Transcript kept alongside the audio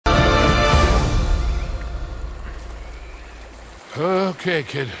Okay,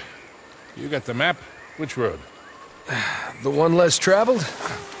 kid. You got the map? Which road? The one less traveled?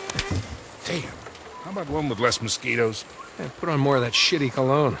 Damn. How about one with less mosquitoes? Yeah, put on more of that shitty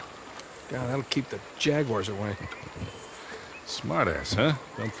cologne. God, that'll keep the jaguars away. Smartass, huh?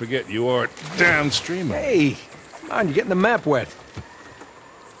 Don't forget you are downstream. Hey! Come on, you're getting the map wet.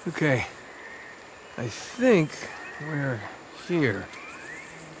 Okay. I think we're here.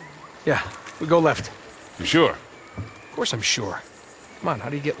 Yeah, we go left. You sure? Of course I'm sure. Come on, how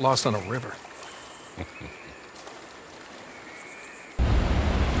do you get lost on a river?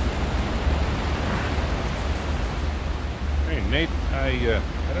 Hey, Nate, I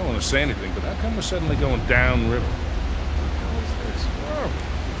don't want to say anything, but how come we're suddenly going downriver? How is this? Where are we?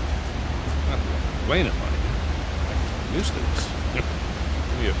 Not complaining, money. I'm used to this.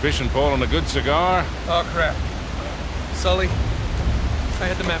 Give me a fishing pole and a good cigar. Oh, crap. Sully, I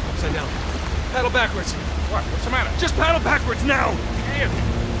had the map upside down. Paddle backwards. What? What's the matter? Just paddle backwards now! Damn.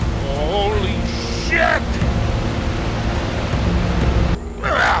 Holy shit!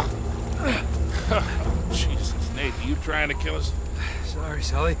 Jesus, Nate, are you trying to kill us? Sorry,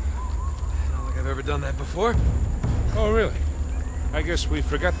 Sully. Not like I've ever done that before. Oh, really? I guess we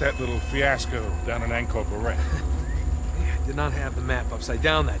forgot that little fiasco down in Ancorporet. I did not have the map upside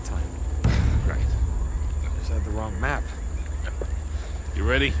down that time. Right. I just had the wrong map. You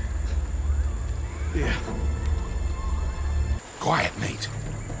ready? Yeah. Quiet, Nate.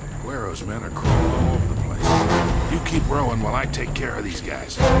 Guerrero's men are crawling all over the place. You keep rowing while I take care of these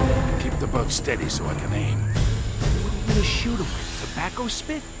guys. Keep the boat steady so I can aim. What are you gonna shoot him with? Tobacco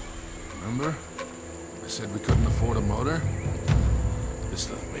spit? Remember? I said we couldn't afford a motor? This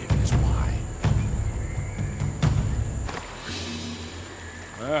little baby is why.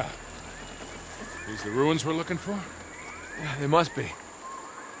 Ah. These the ruins we're looking for? Yeah, they must be.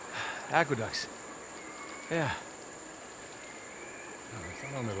 Aqueducts. Yeah. I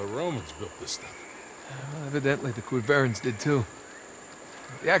thought only the Romans built this stuff. Well, evidently the Quiverans did too.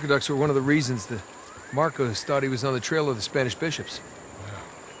 The aqueducts were one of the reasons that Marcos thought he was on the trail of the Spanish bishops.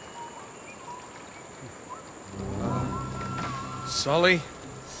 Sully?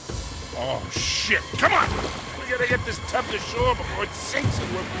 Oh, shit. Come on! We gotta get this tub to shore before it sinks and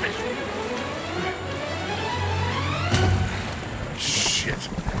we're fishing. Shit.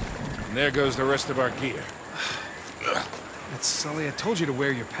 And there goes the rest of our gear. That's Sully. I told you to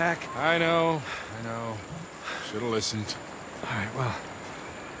wear your pack. I know. Should've listened. All right, well,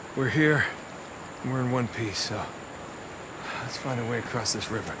 we're here, and we're in one piece, so let's find a way across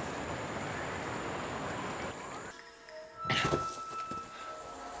this river.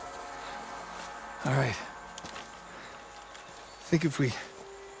 All right. I think if we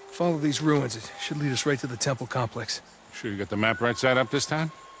follow these ruins, it should lead us right to the temple complex. Sure you got the map right side up this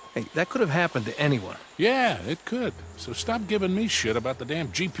time? Hey, that could have happened to anyone. Yeah, it could. So stop giving me shit about the damn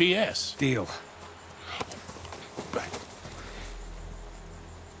GPS. Deal. Back.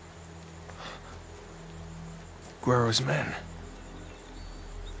 Guerrero's men.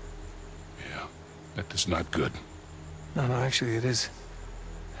 Yeah, that is not good. No, actually it is.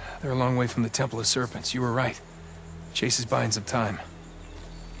 They're a long way from the Temple of Serpents. You were right. Chase is buying some time.